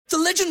The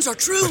legends are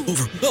true.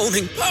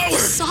 Overwhelming power!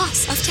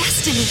 Sauce of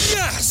destiny.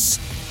 Yes!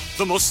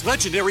 The most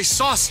legendary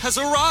sauce has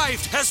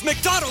arrived as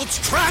McDonald's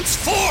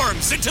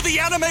transforms into the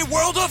anime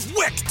world of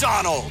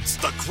WickDonald's.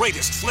 The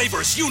greatest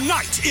flavors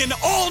unite in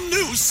all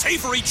new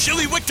savory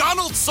chili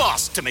McDonald's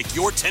sauce to make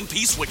your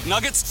 10-piece Wick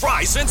Nuggets,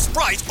 fries, and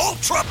Sprite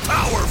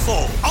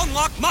ultra-powerful.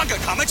 Unlock manga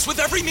comics with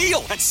every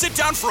meal and sit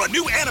down for a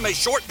new anime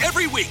short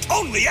every week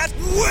only at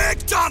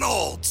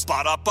WickDonald's.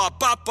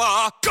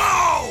 Ba-da-ba-ba-ba,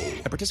 go!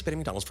 At participating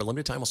McDonald's for a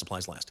limited time while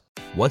supplies last.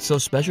 What's so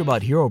special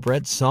about Hero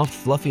Bread's soft,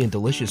 fluffy, and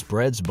delicious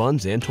breads,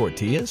 buns, and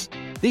tortillas?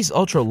 These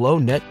ultra-low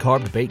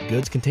net-carb baked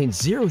goods contain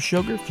zero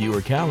sugar,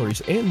 fewer calories,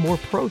 and more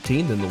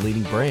protein than the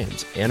leading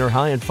brands, and are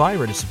high in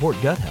fiber to support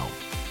gut health.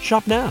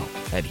 Shop now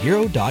at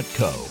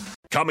Hero.co.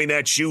 Coming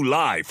at you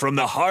live from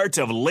the heart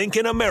of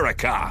Lincoln,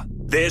 America.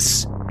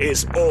 This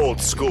is Old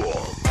School,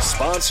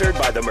 sponsored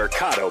by the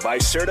Mercado by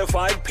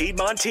Certified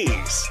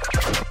Piedmontese.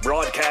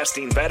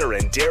 Broadcasting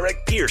veteran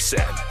Derek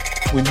Pearson.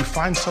 When you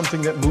find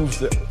something that moves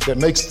them, that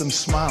makes them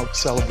smile,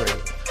 celebrate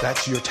it.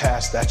 That's your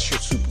task. That's your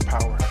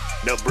superpower.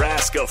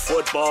 Nebraska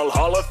Football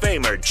Hall of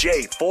Famer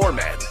Jay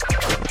Foreman.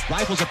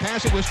 Rifles a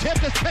pass. It was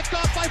tipped. It's picked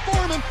off by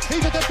Foreman.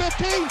 He's at the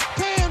 15,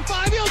 10,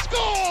 5. He'll score!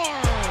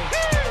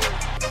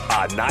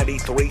 On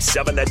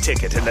 93.7 The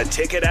Ticket and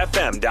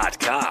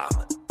theticketfm.com.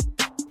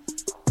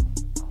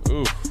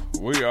 Ooh,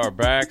 we are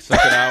back.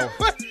 Second hour.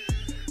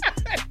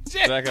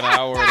 Second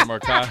hour of the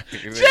Mercado.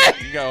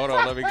 You got, hold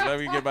on. Let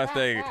me get my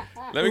thing.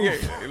 Let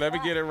me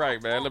get it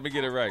right, man. Let me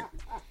get it right.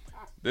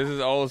 This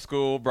is Old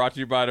School, brought to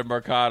you by the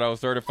Mercado,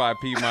 Certified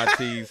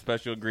Piedmontese,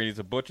 Special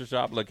Ingredients, a butcher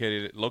shop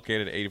located at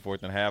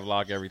 84th and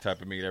Havelock. Every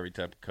type of meat, every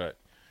type of cut.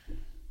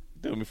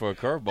 Threw me for a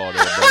curveball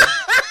there,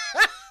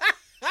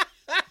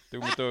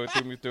 brother.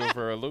 threw me through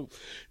for a loop.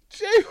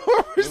 Jay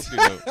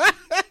Foreman.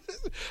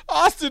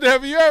 Austin,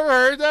 have you ever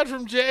heard that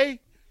from Jay?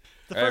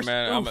 Hey,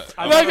 man, I'm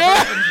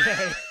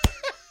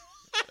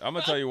going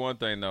to tell you one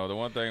thing, though. The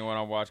one thing when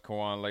I watch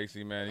Kawan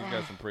Lacey, man, he's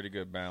got some pretty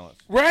good balance.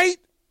 Right?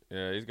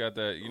 Yeah, he's got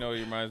that. You know,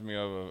 he reminds me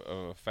of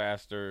a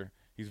faster.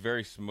 He's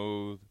very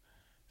smooth.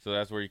 So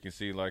that's where you can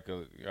see, like,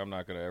 I'm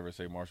not going to ever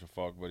say Marshall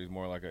Faulk, but he's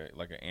more like an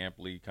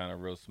Ampley, kind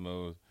of real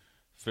smooth,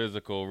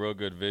 physical, real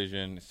good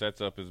vision,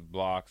 sets up his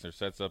blocks or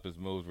sets up his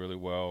moves really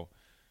well.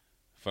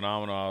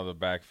 Phenomenal out of the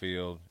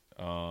backfield.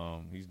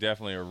 He's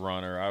definitely a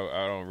runner.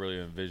 I don't really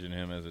envision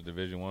him as a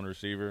Division I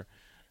receiver.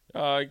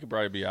 He could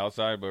probably be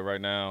outside, but right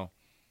now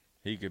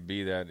he could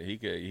be that.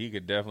 He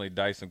could definitely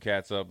dice some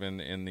cats up in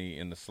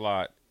the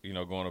slot. You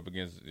know, going up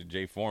against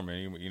Jay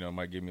Foreman, you know,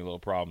 might give me a little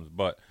problems,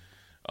 but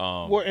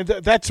well, and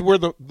that's where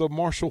the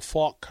Marshall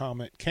Faulk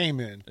comment came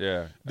in.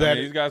 Yeah, that I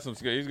mean, he's got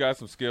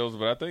some skills,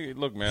 but I think,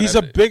 look, man, he's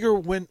a bigger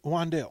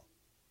Wandale.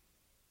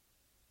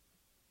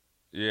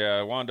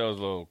 Yeah, Wando's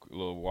a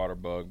little water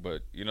bug,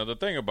 but you know the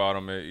thing about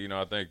him, you know,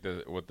 I think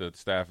that what the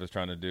staff is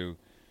trying to do,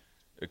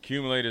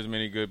 accumulate as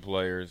many good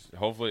players.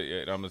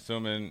 Hopefully, I'm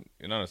assuming,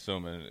 not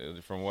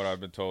assuming, from what I've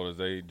been told, is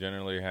they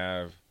generally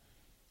have,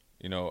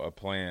 you know, a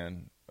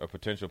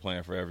potential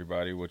plan for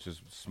everybody, which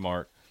is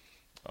smart.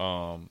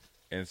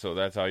 And so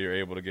that's how you're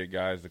able to get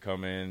guys to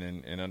come in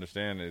and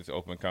understand that it's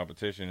open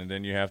competition. And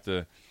then you have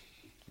to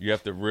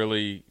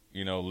really,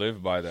 you know,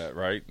 live by that,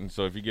 right? And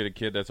so if you get a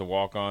kid that's a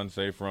walk-on,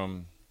 say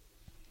from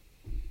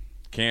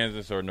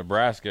Kansas or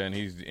Nebraska, and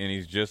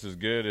he's just as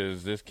good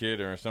as this kid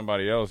or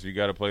somebody else, you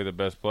got to play the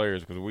best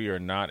players, because we are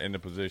not in the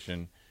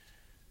position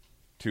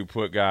to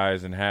put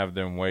guys and have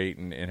them wait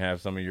and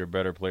have some of your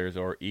better players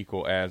or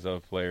equal as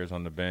of players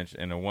on the bench.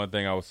 And the one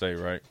thing I would say,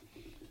 right,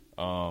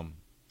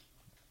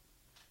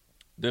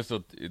 this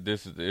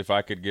if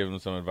I could give them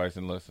some advice,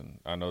 and listen,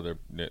 I know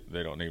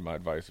they don't need my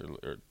advice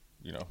or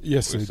you know,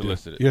 yes, they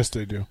solicit do. it. Yes,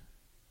 they do.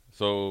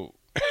 So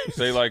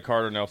say like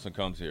Carter Nelson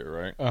comes here,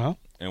 right? Uh-huh.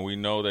 And we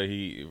know that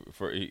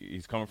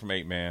he's coming from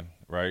 8-man,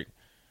 right?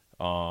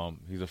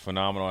 He's a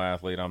phenomenal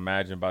athlete. I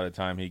imagine by the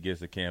time he gets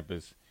to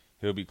campus,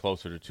 he'll be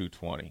closer to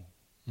 220,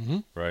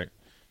 right?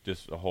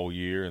 Just a whole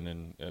year, and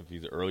then if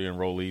he's an early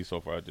enrollee so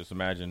far, just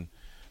imagine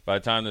by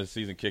the time the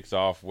season kicks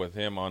off with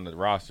him on the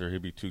roster, he'll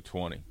be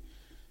 220.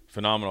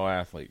 Phenomenal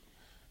athlete.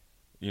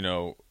 You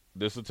know,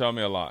 this will tell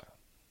me a lot.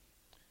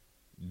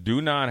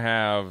 Do not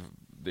have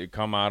it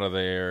come out of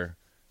there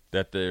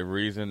that the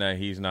reason that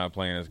he's not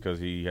playing is because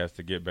he has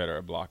to get better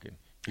at blocking.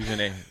 He's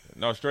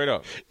no, straight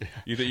up.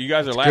 You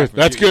guys are laughing.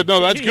 That's good.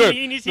 No, that's good.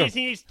 He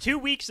needs 2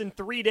 weeks and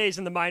 3 days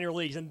in the minor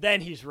leagues, and then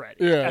he's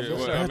ready. Yeah,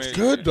 that's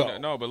good, though.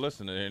 No, but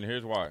listen, and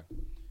here's why.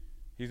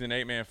 He's in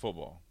 8-man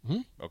football.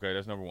 Okay,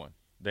 that's number one.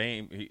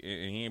 They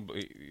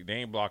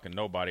ain't blocking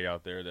nobody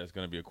out there that's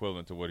going to be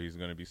equivalent to what he's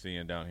going to be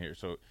seeing down here.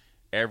 So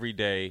every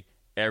day,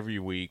 every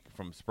week,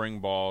 from spring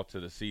ball to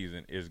the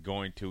season, is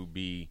going to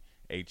be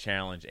a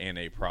challenge and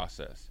a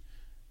process.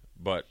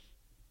 But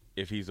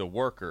if he's a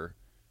worker,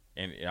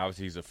 and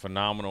obviously he's a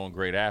phenomenal and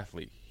great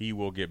athlete, he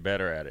will get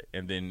better at it.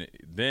 And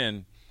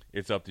then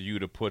it's up to you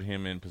to put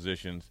him in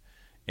positions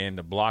and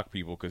to block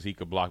people, because he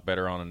could block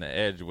better on the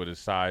edge with his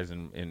size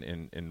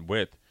and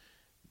width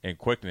and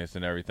quickness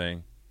and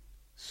everything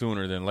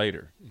sooner than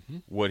later.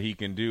 What he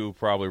can do,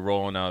 probably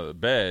rolling out of the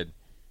bed,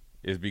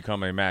 is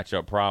become a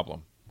matchup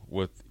problem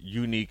with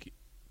unique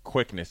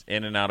quickness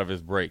in and out of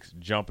his breaks,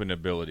 jumping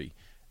ability,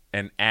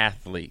 an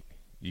athlete.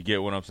 You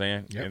get what I'm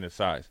saying? Yep. In the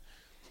size.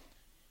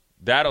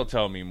 That'll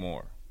tell me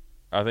more.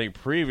 I think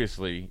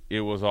previously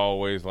it was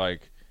always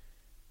like,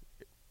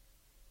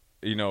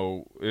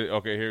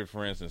 okay, here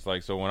for instance,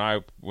 like so when I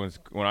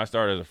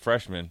started as a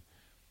freshman,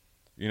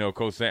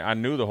 Coach saying I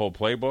knew the whole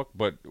playbook,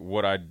 but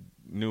what I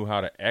knew how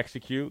to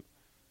execute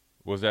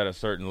was at a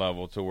certain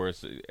level to where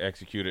it's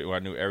executed where I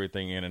knew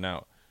everything in and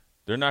out.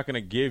 They're not going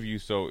to give you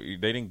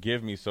they didn't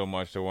give me so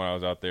much to when I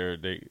was out there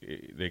they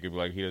could be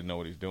like, he doesn't know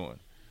what he's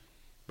doing.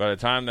 By the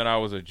time that I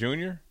was a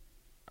junior,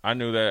 I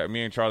knew that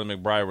me and Charlie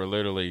McBride were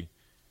literally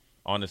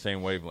on the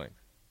same wavelength.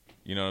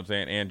 You know what I'm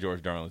saying? And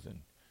George Darlington.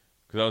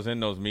 Because I was in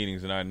those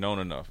meetings and I had known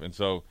enough. And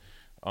so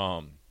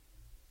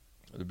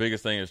the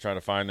biggest thing is trying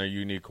to find their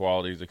unique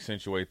qualities,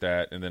 accentuate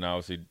that, and then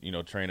obviously,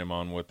 train them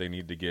on what they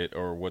need to get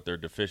or what they're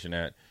deficient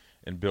at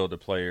and build a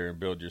player and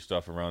build your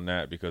stuff around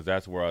that, because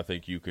that's where I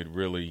think you could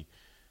really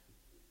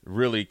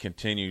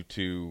continue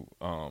to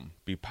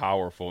be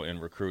powerful in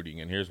recruiting.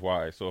 And here's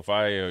why. So if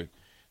DP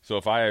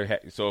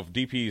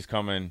is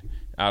coming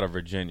out of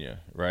Virginia,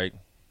 right?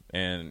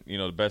 And,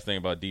 the best thing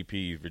about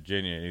DP is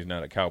Virginia, he's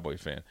not a Cowboy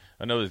fan.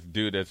 I know this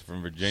dude that's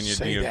from Virginia,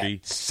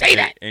 DMV. Say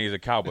that. And he's a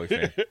Cowboy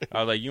fan. I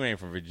was like, you ain't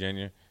from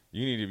Virginia.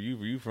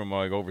 You from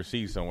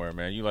overseas somewhere,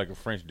 man. You like a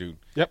French dude.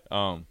 Yep.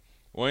 Well,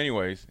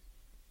 anyways,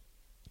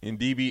 in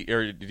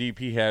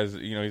DP has,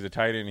 he's a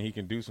tight end and he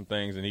can do some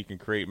things and he can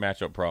create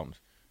matchup problems.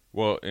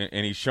 Well,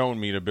 and he's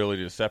shown me the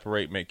ability to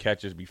separate, make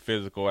catches, be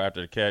physical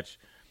after the catch.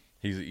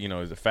 He's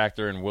a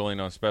factor and willing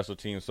on special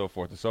teams, so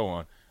forth and so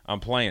on. I'm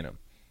playing him.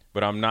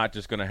 But I'm not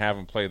just going to have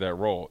him play that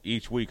role.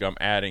 Each week I'm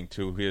adding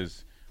to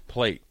his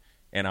plate,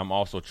 and I'm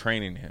also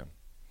training him.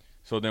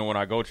 So then when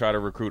I go try to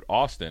recruit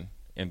Austin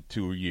in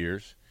 2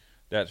 years,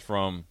 that's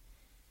from,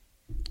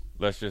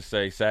 let's just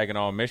say,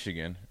 Saginaw,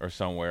 Michigan or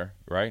somewhere,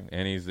 right?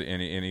 And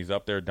he's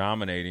up there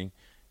dominating.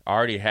 I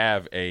already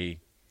have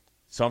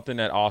something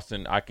that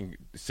I can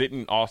sit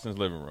in Austin's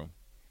living room.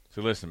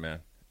 So listen,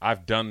 man,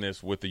 I've done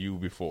this with the U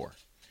before.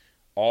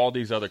 All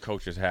these other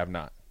coaches have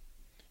not.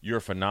 You're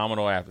a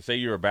phenomenal athlete. Say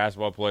you're a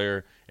basketball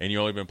player and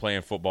you've only been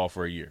playing football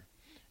for a year.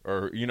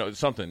 Or,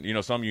 something,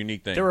 some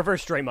unique thing. The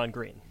reverse Draymond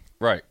Green.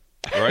 Right.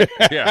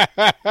 Yeah.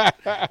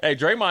 Hey,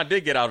 Draymond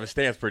did get out of his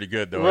stance pretty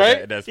good, though.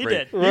 Right. That's he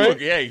pretty, did.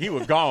 Right. He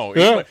was gone.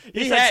 Yeah.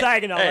 He said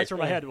Saginaw. That's where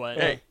my head went.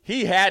 Hey,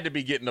 he had to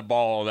be getting the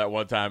ball that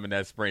one time in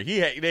that spring.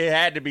 They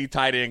had to be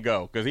tight end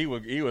go because he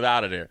was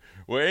out of there.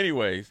 Well,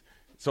 anyways,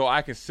 so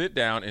I can sit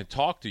down and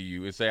talk to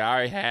you and say,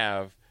 I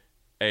have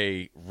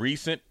a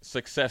recent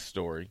success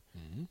story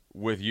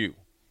with you,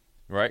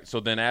 right?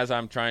 So then as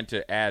I'm trying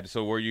to add,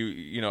 so where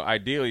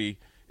ideally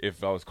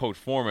if I was Coach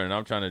Foreman and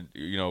I'm trying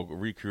to,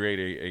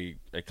 recreate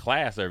a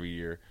class every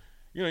year,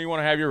 you want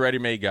to have your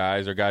ready-made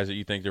guys or guys that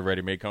you think they're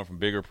ready-made, come from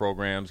bigger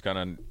programs, kind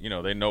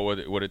of, they know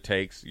what it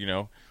takes,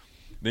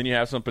 Then you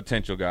have some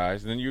potential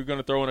guys. And then you're going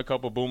to throw in a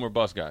couple boom or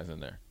bust guys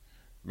in there.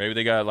 Maybe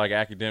they got like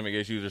academic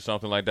issues or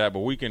something like that, but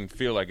we can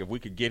feel like if we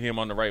could get him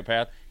on the right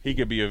path, he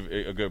could be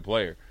a good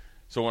player.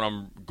 So when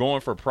I'm going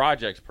for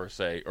projects per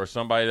se, or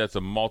somebody that's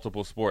a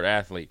multiple sport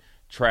athlete,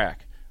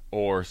 track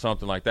or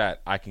something like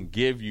that, I can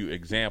give you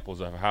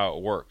examples of how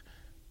it worked.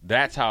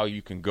 That's how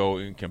you can go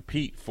and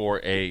compete for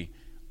a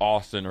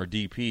Austin or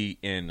DP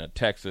in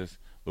Texas,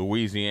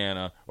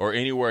 Louisiana, or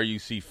anywhere you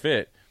see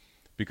fit,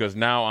 because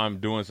now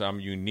I'm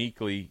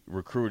uniquely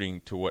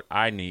recruiting to what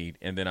I need,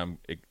 and then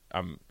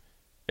I'm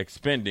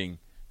expending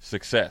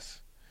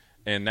success.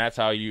 And that's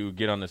how you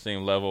get on the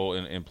same level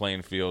in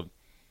playing field,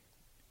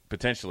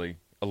 potentially,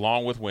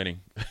 along with winning,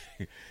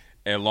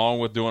 and along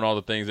with doing all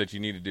the things that you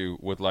need to do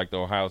with like the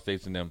Ohio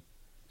States and them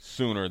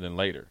sooner than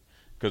later.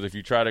 Because if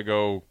you try to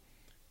go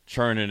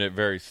churning it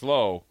very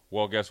slow,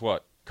 well, guess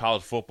what?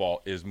 College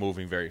football is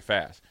moving very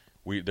fast.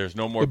 There's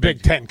no more the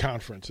Big Ten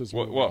conference as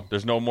well. Well,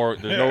 there's no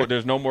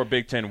more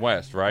Big Ten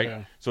West, right?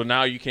 Yeah. So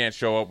now you can't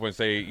show up and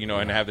say,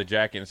 and have the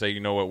jacket and say,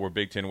 we're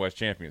Big Ten West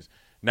champions.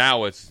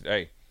 Now it's,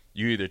 hey,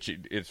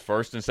 it's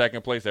first and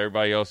second place.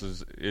 Everybody else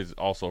is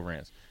also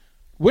rans.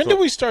 When do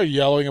we start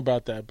yelling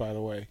about that, by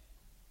the way?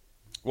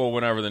 Well,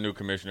 whenever the new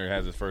commissioner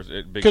has his first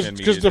Big Ten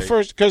media day.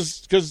 Because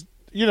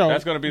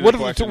that's going to be the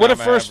question. What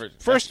if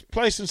first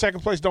place and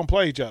second place don't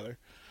play each other?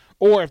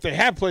 Or if they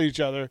have played each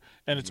other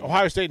and it's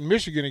Ohio State and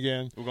Michigan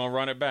again, we're going to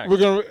run it back. We're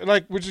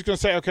just going to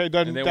say, okay,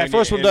 that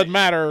first one doesn't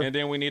matter. And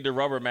then we need the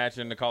rubber match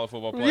in the college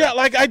football playoff. Yeah,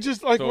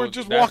 we're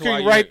just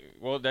walking right.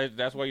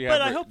 That's why you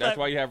have. That's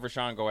why you have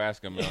Rashawn go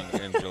ask him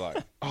in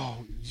July.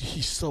 Oh,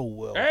 he's so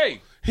well.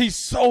 Hey, he's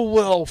so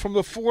well from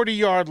the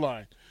 40-yard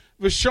line.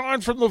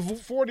 Rashawn from the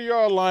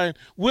 40-yard line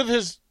with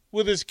his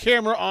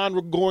camera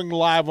on, going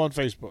live on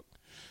Facebook.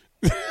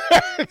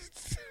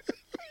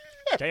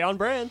 Stay on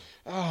brand.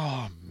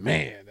 Oh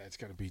man, that's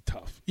gonna be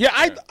tough. Yeah,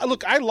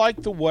 I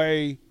like the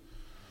way.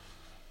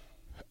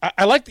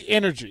 I like the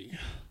energy,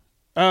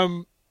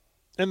 and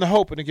the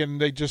hope. And again,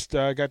 they just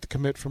got the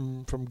commit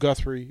from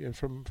Guthrie and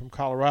from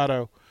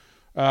Colorado,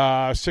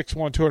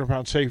 6'1",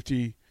 200-pound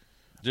safety.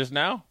 Just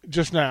now?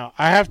 Just now.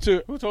 I have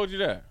to. Who told you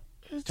that?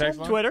 Text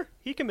on Twitter.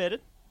 He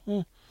committed.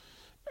 Where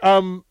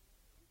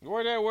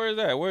is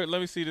that?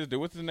 Let me see this dude.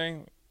 What's his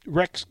name?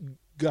 Rex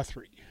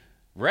Guthrie.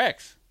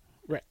 Rex.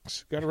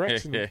 Got a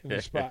Rex in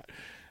the spot.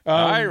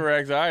 All right,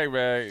 Rex. All right,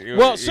 man.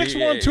 Well,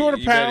 6'1",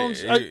 200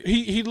 pounds.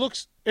 He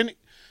looks. And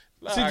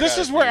see, this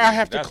is where I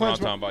have to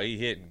cleanse my. About. He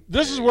hitting.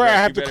 This is where I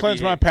have to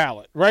cleanse my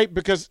palate, right?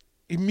 Because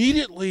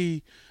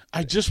immediately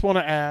I just want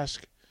to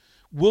ask,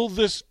 will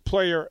this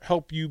player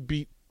help you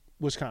beat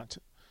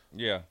Wisconsin?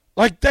 Yeah.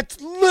 Like, that's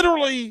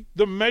literally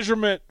the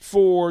measurement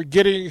for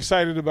getting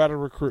excited about a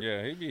recruit.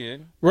 Yeah, he'd be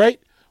in.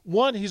 Right?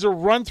 One, he's a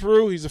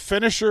run-through. He's a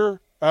finisher.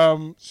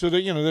 So that,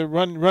 they're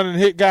run and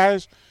hit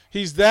guys.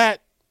 He's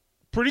that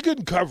pretty good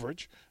in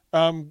coverage.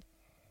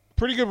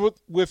 Pretty good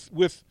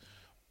with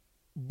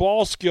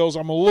ball skills.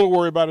 I'm a little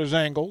worried about his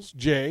angles,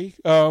 Jay,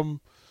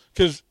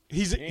 because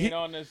he ain't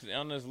on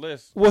this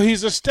list. Well,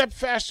 he's a step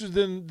faster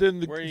than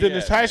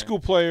his high school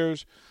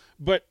players,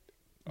 but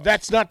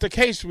that's not the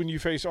case when you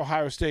face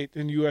Ohio State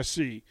and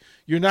USC.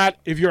 You're not,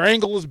 if your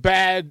angle is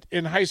bad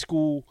in high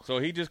school. So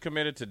he just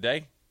committed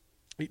today?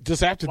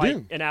 This afternoon.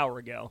 Like an hour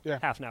ago. Yeah.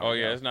 Half an hour ago. Oh,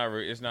 yeah, it's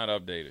not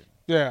updated.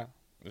 Yeah.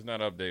 It's not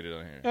updated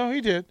on here. No, he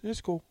did.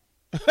 It's cool.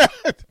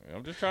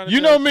 I'm just trying to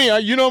You know me,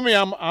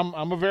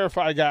 I'm a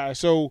verified guy.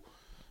 So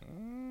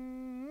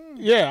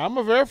yeah, I'm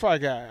a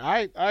verified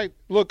guy.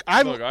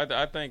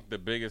 I think the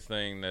biggest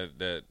thing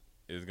that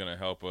is going to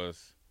help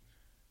us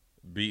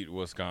beat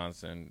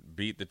Wisconsin,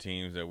 beat the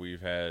teams that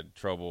we've had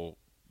trouble,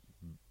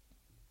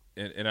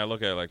 and I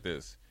look at it like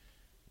this: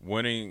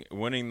 winning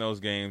those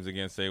games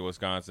against, say,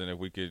 Wisconsin. If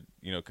we could,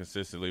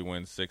 consistently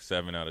win 6,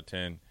 7 out of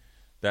 10,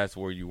 that's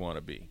where you want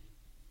to be.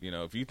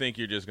 If you think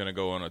you're just going to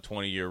go on a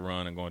 20-year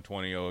run and going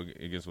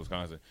 20-0 against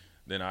Wisconsin,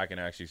 then I can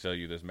actually sell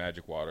you this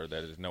magic water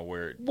that is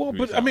nowhere. Well,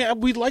 but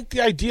we like the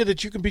idea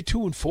that you can be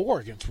 2-4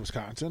 against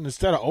Wisconsin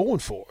instead of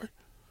 0-4.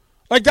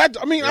 Like that.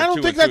 I mean, I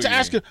don't think that's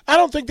asking. I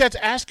don't think that's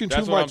asking too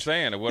much. That's what I'm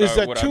saying. Is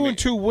that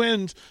 2-2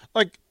 wins?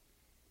 Like,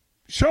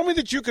 show me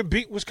that you can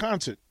beat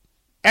Wisconsin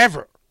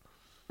ever.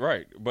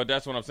 Right, but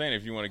that's what I'm saying.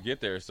 If you want to get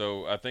there,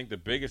 so I think the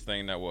biggest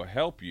thing that will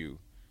help you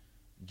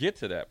get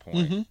to that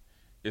point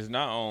is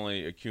not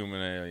only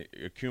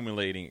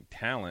accumulating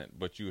talent,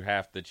 but you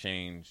have to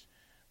change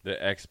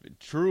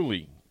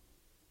truly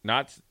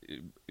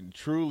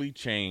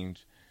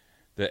change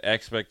the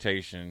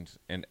expectations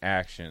and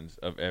actions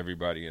of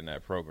everybody in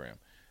that program.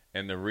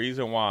 And the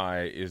reason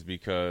why is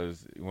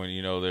because when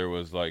there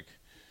was like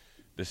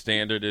the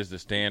standard is the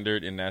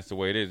standard, and that's the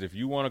way it is. If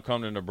you want to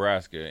come to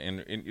Nebraska,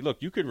 and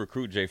look, you could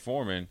recruit Jay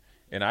Foreman,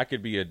 and I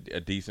could be a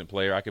decent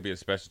player. I could be a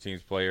special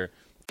teams player.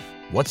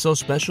 What's so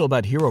special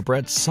about Hero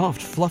Bread's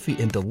soft, fluffy,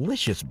 and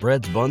delicious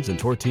breads, buns, and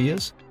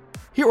tortillas?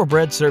 Hero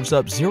Bread serves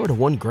up 0 to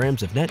 1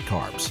 grams of net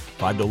carbs,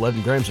 5 to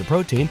 11 grams of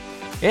protein,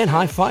 and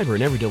high fiber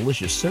in every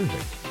delicious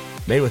serving.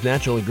 Made with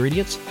natural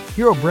ingredients,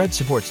 Hero Bread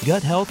supports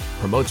gut health,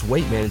 promotes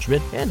weight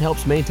management, and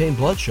helps maintain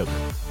blood sugar.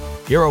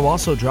 Hero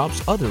also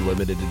drops other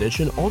limited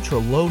edition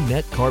ultra-low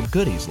net carb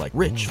goodies like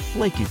rich,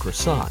 flaky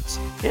croissants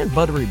and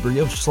buttery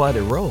brioche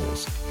slider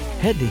rolls.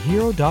 Head to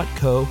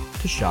hero.co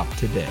to shop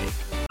today.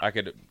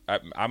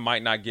 I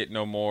might not get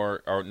no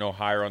more or no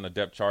higher on the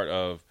depth chart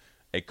of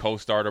a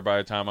co-starter by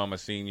the time I'm a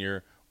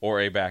senior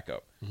or a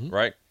backup,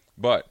 right?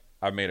 But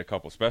I've made a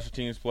couple special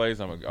teams plays.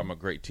 I'm a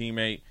great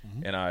teammate,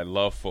 and I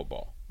love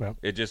football. Yep.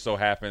 It just so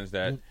happens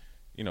that,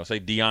 say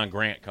Deion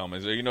Grant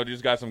comes,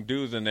 just got some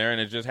dudes in there, and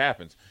it just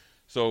happens.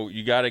 So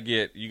you got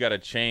to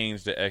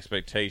change the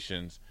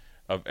expectations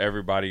of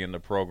everybody in the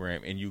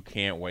program, and you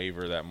can't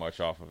waver that much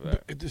off of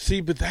that.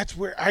 But that's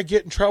where I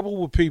get in trouble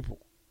with people.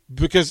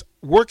 Because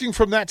working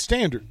from that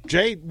standard,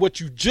 Jay, what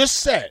you just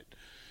said,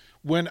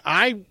 when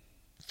I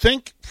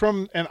think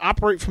from and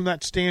operate from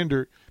that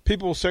standard,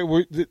 people will say,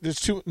 "Well,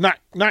 there's not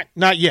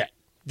yet.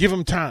 Give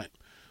them time."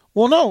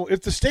 Well, no.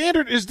 If the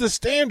standard is the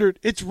standard,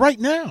 it's right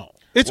now.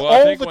 It's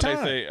all the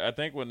time. I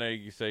think when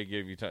they say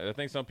give you time, I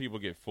think some people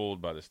get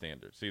fooled by the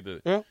standard. See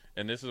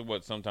and this is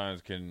what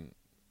sometimes can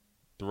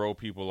throw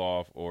people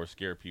off or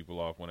scare people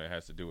off when it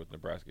has to do with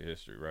Nebraska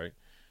history, right?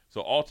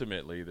 So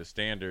ultimately, the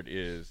standard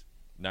is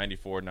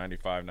 94,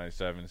 95,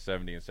 97,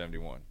 70, and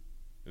 71,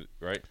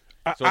 right?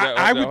 So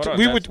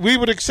we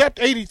would accept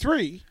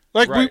 83,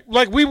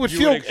 we would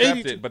feel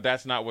 83. But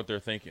that's not what they're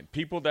thinking.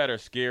 People that are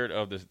scared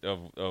of this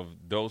of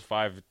those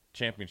 5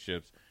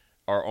 championships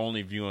are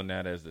only viewing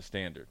that as the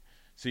standard.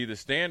 See, the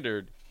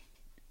standard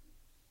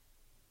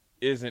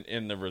isn't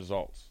in the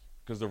results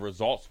because the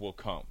results will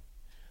come.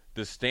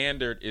 The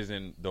standard is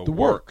in the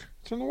work.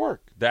 It's in the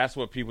work. That's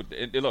what people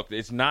look.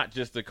 It's not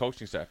just the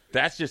coaching staff.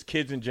 That's just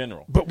kids in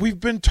general. But we've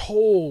been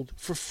told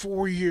for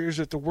 4 years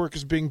that the work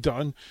is being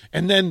done,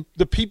 and then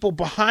the people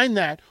behind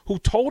that who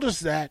told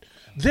us that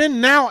then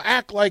now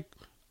act like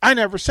I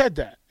never said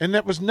that, and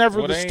that was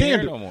never the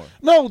standard. No more.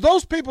 No,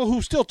 those people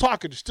who still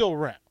talking are still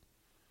around.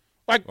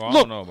 Like,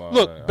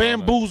 look,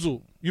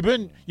 bamboozled. You've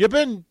been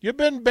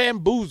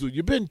bamboozled.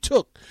 You've been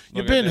took.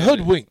 You've been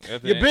hoodwinked.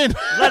 You've been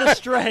led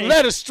astray.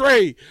 Led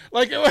astray.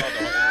 Like,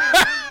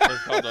 listen,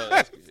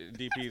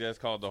 DP. That's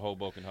called the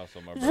Hoboken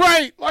hustle, my brother.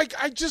 Right. Like,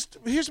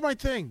 here's my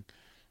thing.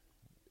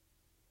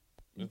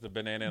 It's the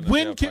banana in the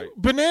tailpipe.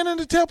 Banana in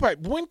the tailpipe.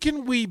 When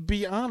can we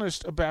be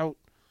honest about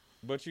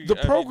the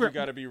program? You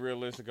got to be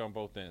realistic on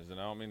both ends, and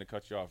I don't mean to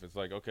cut you off. It's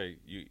like, okay,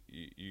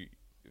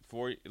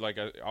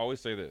 I always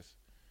say this,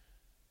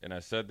 and I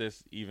said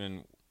this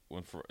even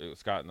when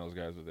Scott and those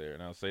guys were there,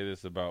 and I'll say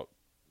this about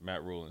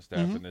Matt Rule and staff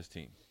and this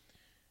team.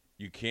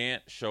 You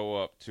can't show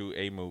up to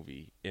a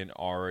movie and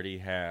already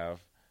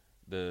have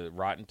the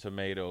Rotten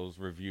Tomatoes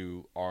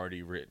review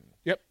already written.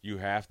 Yep. You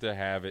have to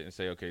have it and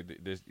say, okay,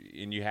 this,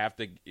 and you have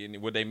to.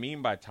 And what they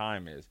mean by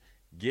time is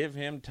give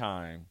him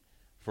time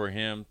for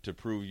him to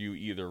prove you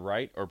either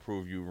right or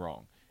prove you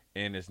wrong,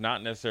 and it's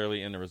not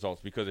necessarily in the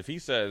results. Because if he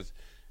says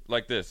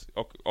like this,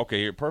 okay,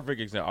 here, perfect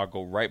example. I'll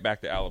go right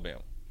back to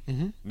Alabama.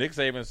 Nick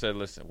Saban said,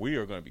 listen, we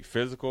are going to be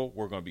physical.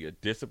 We're going to be a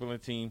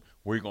disciplined team.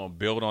 We're going to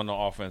build on the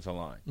offensive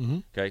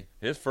line. Okay,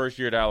 his first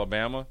year at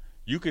Alabama,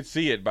 you could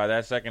see it by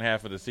that second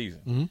half of the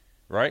season,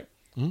 right?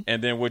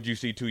 And then what you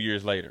see 2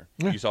 years later?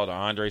 You saw the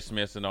Andre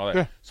Smiths and all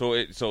that.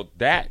 So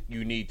that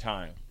you need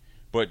time,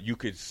 but you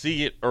could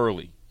see it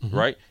early,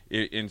 right?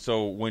 And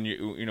so when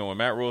when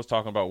Matt Rule is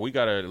talking about we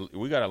gotta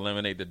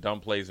eliminate the dumb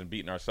plays and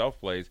beating ourselves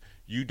plays,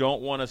 you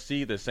don't want to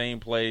see the same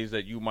plays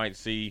that you might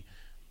see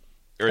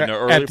in the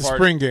early at the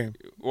spring game.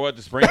 Or at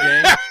the spring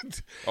game.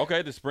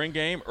 Okay, the spring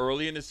game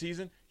early in the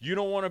season. You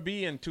don't want to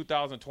be in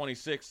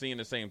 2026 seeing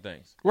the same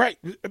things. Right.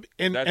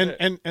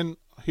 And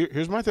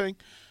here's my thing.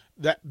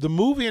 That the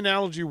movie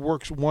analogy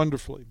works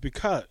wonderfully,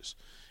 because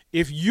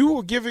if you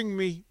were giving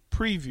me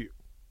preview,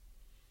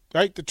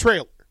 right, the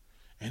trailer,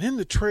 and in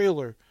the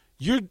trailer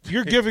you're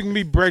giving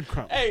me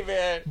breadcrumbs. Hey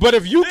man, but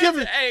if you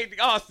hey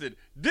Austin,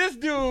 this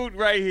dude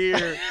right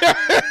here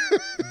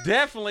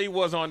definitely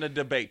was on the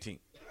debate team.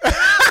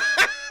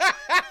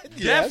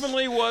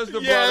 Definitely was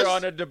the brother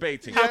on the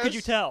debate team. How could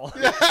you tell?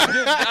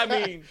 I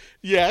mean,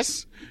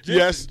 yes,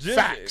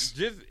 facts.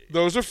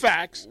 Those are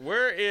facts.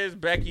 Where is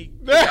Becky?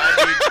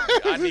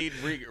 I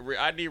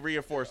need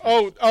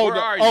reinforcements. Where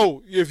are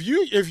you?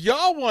 If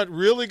y'all want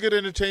really good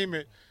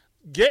entertainment,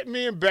 get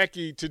me and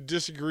Becky to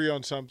disagree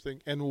on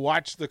something and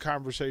watch the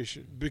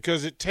conversation,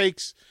 because it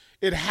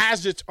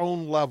has its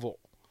own level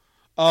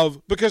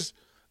because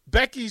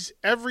Becky's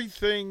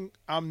everything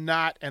I'm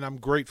not, and I'm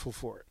grateful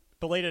for it.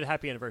 Belated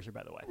happy anniversary,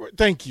 by the way.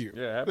 Thank you.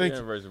 Yeah, happy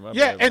anniversary. My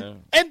yeah,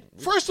 bad, and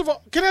first of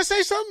all, can I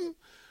say something?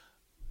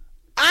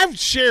 I've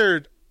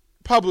shared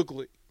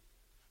publicly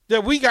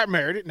that we got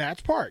married at Nats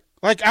Park.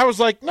 Like, I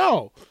was like,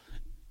 no.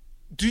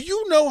 Do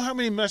you know how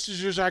many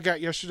messages I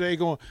got yesterday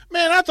going,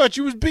 man, I thought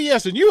you was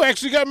BSing. You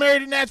actually got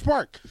married at Nats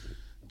Park.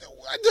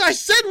 I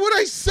said what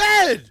I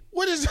said.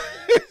 What is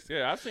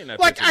Yeah, I've seen that.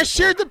 Like, I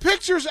shared the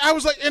pictures. I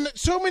was like, and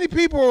so many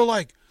people were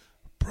like,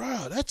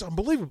 bro, that's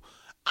unbelievable.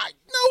 I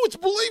know it's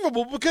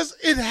believable because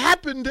it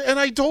happened, and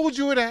I told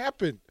you it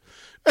happened.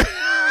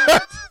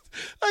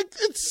 Like,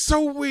 it's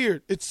so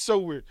weird. It's so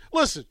weird.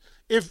 Listen,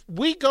 if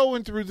we go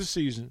in through the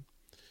season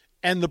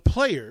and the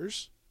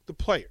players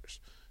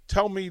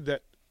tell me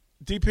that,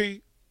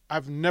 DP,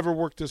 I've never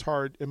worked this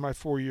hard in my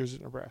 4 years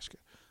at Nebraska,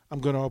 I'm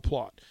going to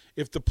applaud.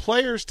 If the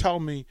players tell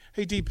me,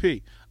 hey,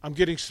 DP, I'm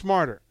getting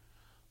smarter,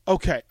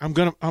 okay, I'm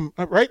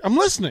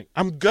listening.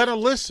 I'm going to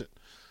listen.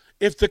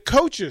 If the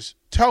coaches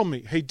tell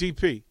me, hey,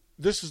 DP,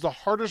 this is the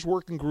hardest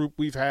working group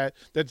we've had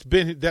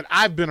that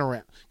I've been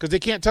around, because they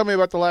can't tell me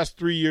about the last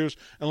 3 years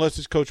unless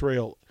it's Coach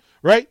Raiola,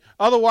 right?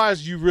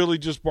 Otherwise, you really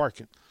just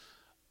barking.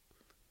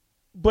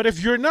 But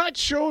if you're not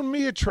showing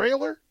me a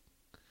trailer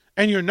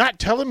and you're not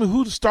telling me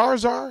who the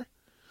stars are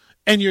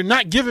and you're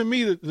not giving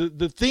me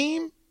the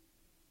theme,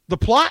 the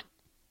plot,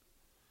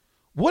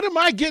 what am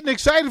I getting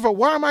excited for?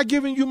 Why am I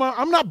giving you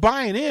I'm not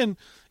buying in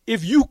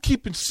if you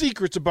keeping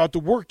secrets about the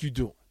work you're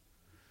doing.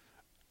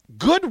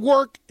 Good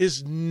work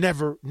is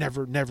never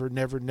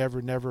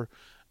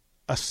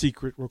a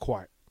secret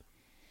required.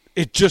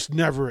 It just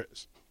never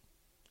is.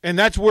 And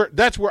that's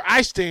where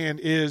I stand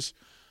is,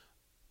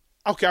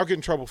 okay, I'll get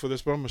in trouble for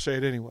this, but I'm going to say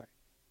it anyway.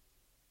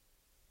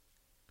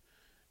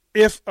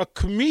 If a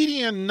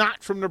comedian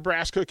not from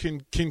Nebraska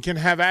can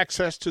have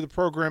access to the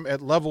program at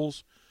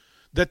levels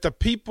that the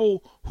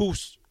people who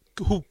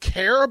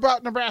care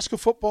about Nebraska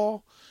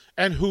football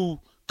and who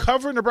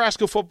cover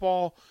Nebraska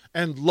football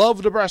and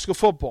love Nebraska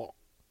football,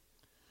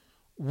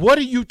 what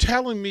are you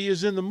telling me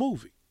is in the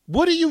movie?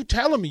 What are you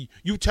telling me?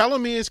 You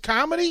telling me it's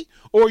comedy,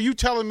 or are you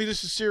telling me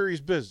this is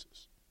serious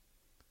business?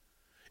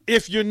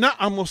 If you're not,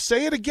 I'm going to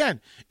say it again.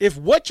 If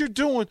what you're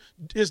doing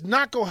is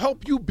not going to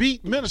help you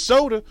beat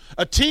Minnesota,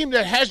 a team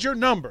that has your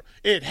number,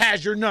 it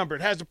has your number,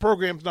 it has the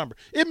program's number.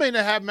 It may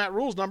not have Matt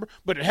Rule's number,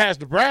 but it has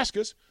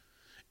Nebraska's.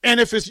 And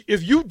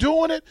if you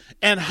doing it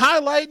and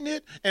highlighting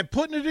it and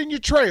putting it in your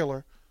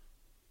trailer,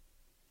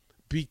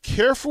 be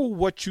careful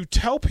what you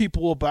tell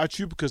people about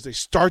you, because they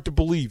start to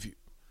believe you.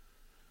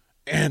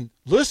 And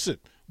listen,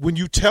 when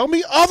you tell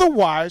me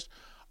otherwise,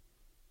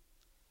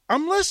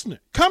 I'm listening.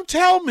 Come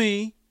tell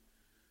me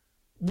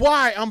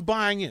why I'm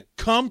buying in.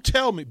 Come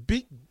tell me.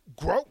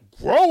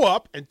 Grow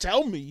up and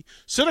tell me.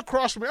 Sit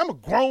across from me. I'm a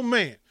grown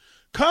man.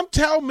 Come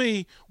tell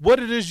me what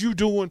it is you're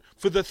doing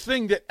for the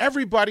thing that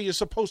everybody is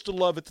supposed to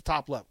love at the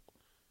top level.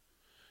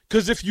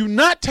 Because if you're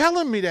not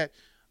telling me that,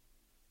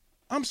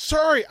 I'm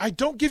sorry, I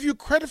don't give you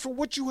credit for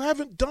what you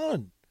haven't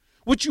done,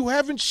 what you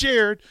haven't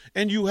shared,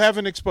 and you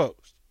haven't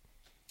exposed.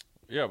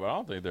 Yeah, but I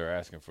don't think they're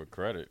asking for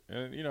credit.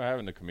 And,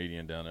 having the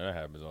comedian down there, that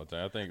happens all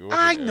the time.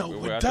 I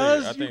know it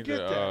does. You get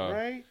that,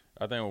 right?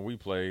 I think when we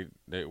played,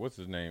 what's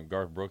his name?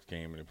 Garth Brooks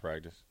came into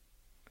practice.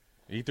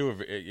 He threw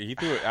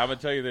I'm gonna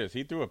tell you this.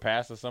 He threw a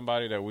pass to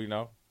somebody that we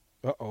know.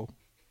 Uh-oh.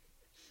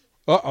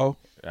 I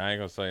ain't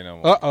gonna say no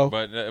more.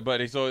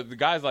 But so the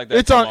guys like that.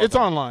 It's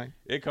online.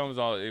 They come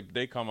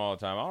all the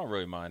time. I don't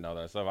really mind all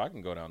that stuff. I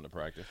can go down to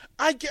practice.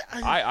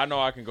 I know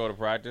I can go to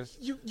practice.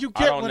 You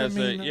get what I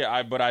mean.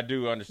 Yeah, but I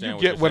do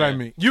understand. You get what I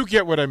mean. You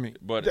get what I mean.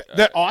 But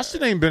that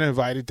Austin ain't been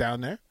invited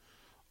down there.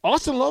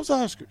 Austin loves the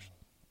Huskers.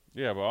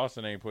 Yeah, but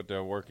Austin ain't put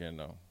their work in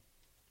though.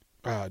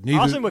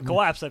 Austin would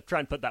collapse if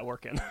trying to put that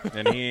work in.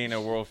 And he ain't a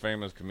world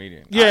famous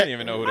comedian. Yeah. I didn't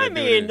even know who that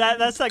dude is.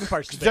 That second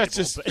part's debatable. That's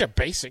just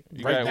basic.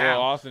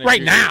 Austin,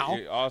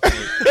 I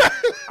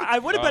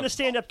would have been a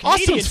stand-up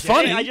comedian. Austin's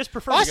funny. I just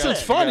prefer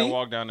Austin's funny. You gotta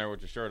walk down there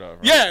with your shirt off.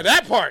 Right? Yeah,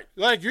 that part.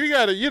 Like you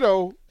gotta,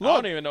 look. I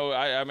don't even know.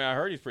 I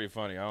heard he's pretty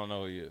funny. I don't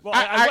know who he is. Well,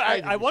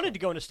 I wanted to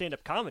go into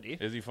stand-up comedy.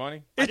 Is he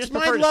funny? It's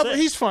my level.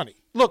 He's funny.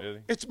 Look,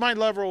 it's my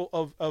level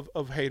of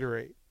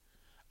haterade.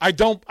 I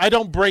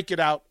don't break it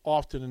out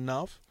often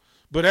enough.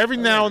 But every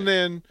now and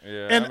then,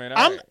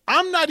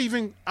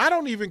 I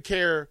don't even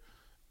care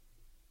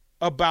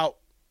about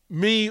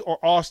me or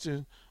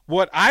Austin.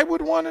 What I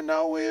would want to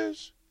know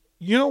is,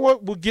 you know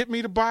what will get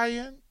me to buy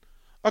in?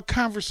 A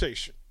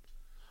conversation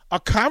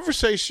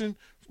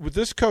with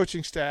this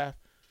coaching staff,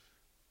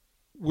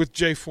 with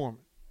Jay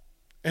Foreman.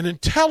 An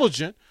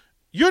intelligent,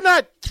 you're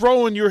not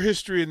throwing your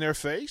history in their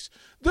face.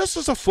 This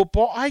is a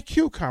football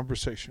IQ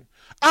conversation.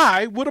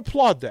 I would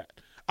applaud that.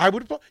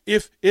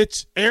 If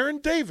it's Aaron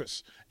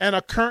Davis and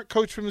a current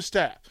coach from the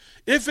staff,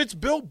 if it's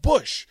Bill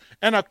Bush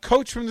and a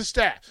coach from the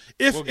staff,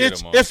 if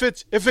it's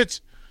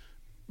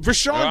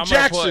Rashawn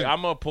Jackson,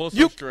 I'm gonna pull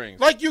some strings.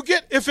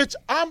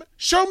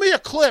 Show me a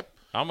clip.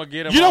 I'm gonna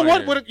get him. You know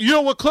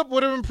what clip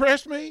would have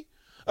impressed me?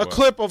 A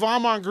clip of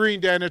Amon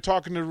Green down there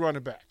talking to the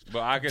running backs.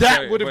 But I can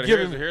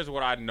here's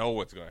what I know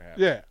what's gonna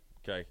happen. Yeah.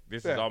 Okay.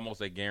 This is almost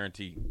a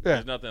guarantee. Yeah.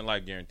 There's nothing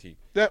like guarantee.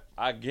 Yeah.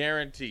 I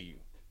guarantee you,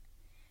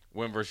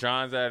 when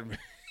Rashawn's at.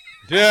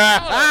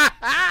 Yeah.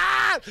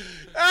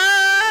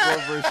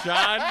 When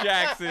Rashawn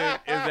Jackson is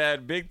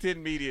at Big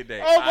Ten Media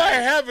Day. Oh, my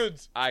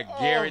heavens. I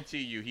guarantee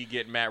you he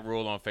get Matt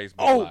Rule on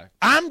Facebook Live.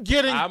 I'm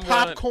getting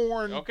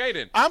popcorn. Okay,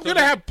 then. I'm going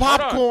to have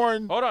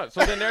popcorn. Hold on.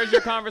 So then there's your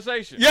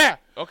conversation. Yeah.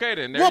 Okay,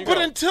 then. There you go.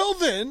 But until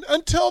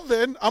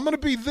then, I'm going to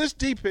be this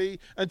DP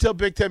until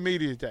Big Ten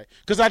Media Day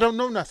because I don't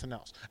know nothing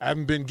else. I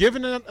haven't been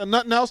given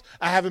nothing else.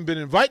 I haven't been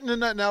invited to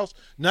nothing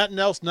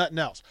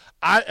else.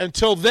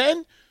 Until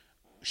then,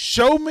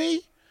 show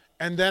me.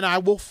 And then I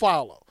will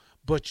follow.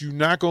 But you're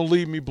not going to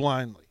leave me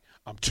blindly.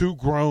 I'm too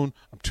grown.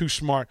 I'm too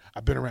smart.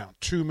 I've been around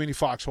too many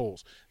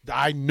foxholes.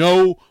 I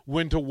know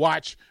when to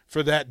watch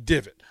for that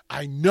divot.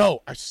 I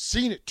know. I've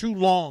seen it too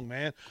long,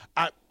 man.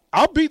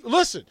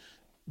 Listen,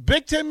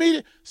 Big Ten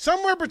Media,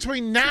 somewhere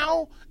between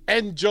now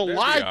and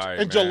July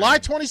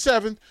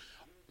 27th,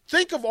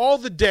 think of all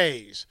the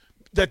days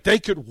that they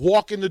could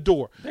walk in the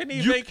door. They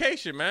need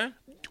vacation, man.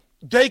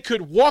 They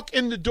could walk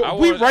in the door.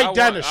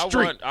 Down the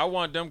street. I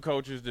want them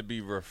coaches to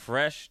be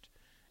refreshed,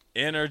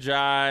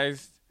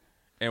 energized,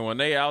 and when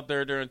they out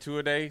there during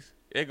 2 days,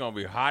 it's gonna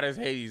be hot as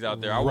Hades out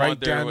there.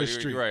 Down the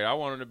street. Right. I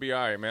want them to be all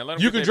right, man. Let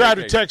them you can drive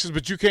to Texas,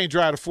 but you can't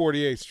drive to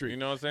 48th Street. You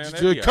know what I'm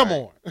saying? Come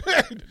on.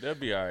 They'll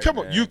be all right. Come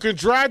on. You can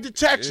drive to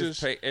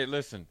Texas.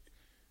 Listen,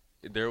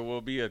 there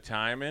will be a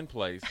time and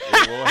place.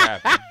 It will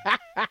happen.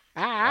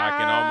 I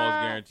can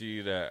almost guarantee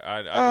you that.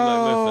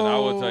 Listen, I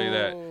will tell you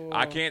that.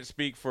 I can't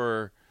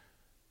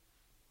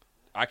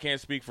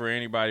speak for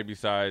anybody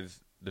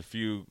besides the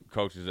few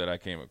coaches that I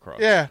came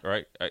across. Yeah.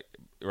 Right?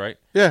 Right?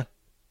 Yeah.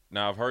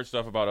 Now, I've heard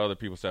stuff about other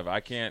people's stuff. I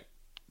can't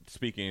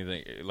speak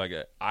anything like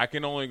that. I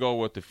can only go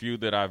with the few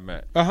that I've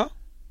met. Uh-huh.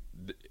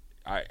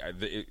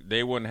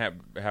 They wouldn't have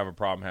a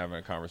problem having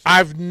a conversation.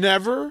 I've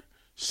never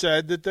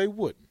said that they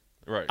wouldn't.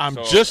 Right. I'm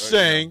just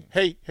saying,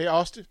 hey,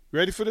 Austin,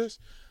 ready for this?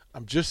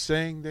 I'm just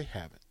saying they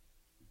haven't.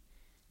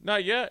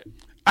 Not yet.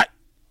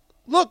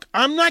 Look,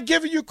 I'm not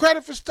giving you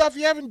credit for stuff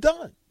you haven't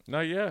done.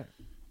 Not yet.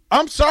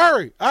 I'm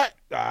sorry.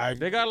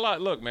 They got a lot.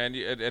 Look, man.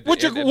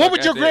 What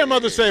would your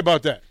grandmother say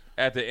about that?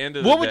 At the end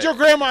of the day, what would your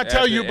grandma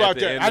tell you about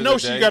that? I know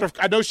she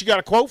got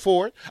a quote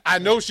for it. I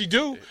know she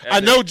do. I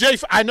know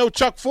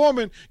Chuck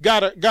Foreman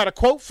got a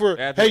quote for.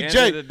 At the end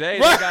of the day, they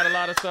got a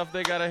lot of stuff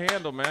they got to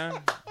handle,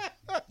 man.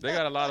 They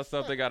got a lot of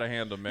stuff they got to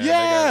handle, man.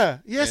 Yeah,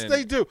 yes,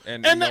 they do.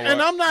 And you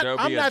know I'm not. There'll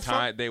I'm be not. a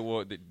time. They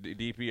will. The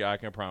DP, I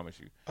can promise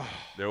you,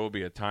 there will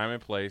be a time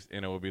and place,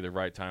 and it will be the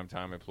right time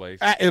and place.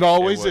 It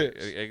always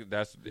is.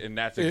 That's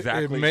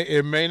exactly.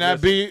 It may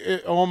not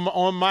be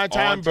on my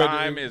time, on but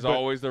time is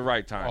always the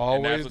right time. Always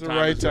and that's the what time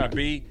right it's gonna time.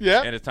 be.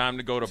 Yeah. And it's time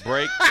to go to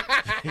break.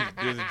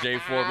 This is Jay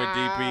Foreman,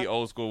 DP,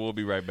 Old School. We'll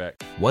be right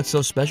back. What's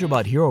so special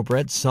about Hero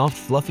Bread's soft,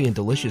 fluffy, and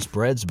delicious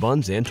breads,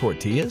 buns, and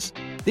tortillas?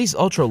 These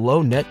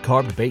ultra-low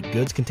net-carb baked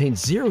goods contain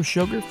zero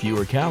sugar,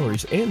 fewer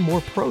calories, and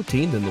more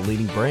protein than the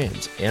leading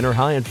brands, and are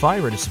high in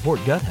fiber to support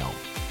gut health.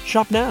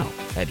 Shop now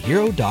at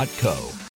Hero.co.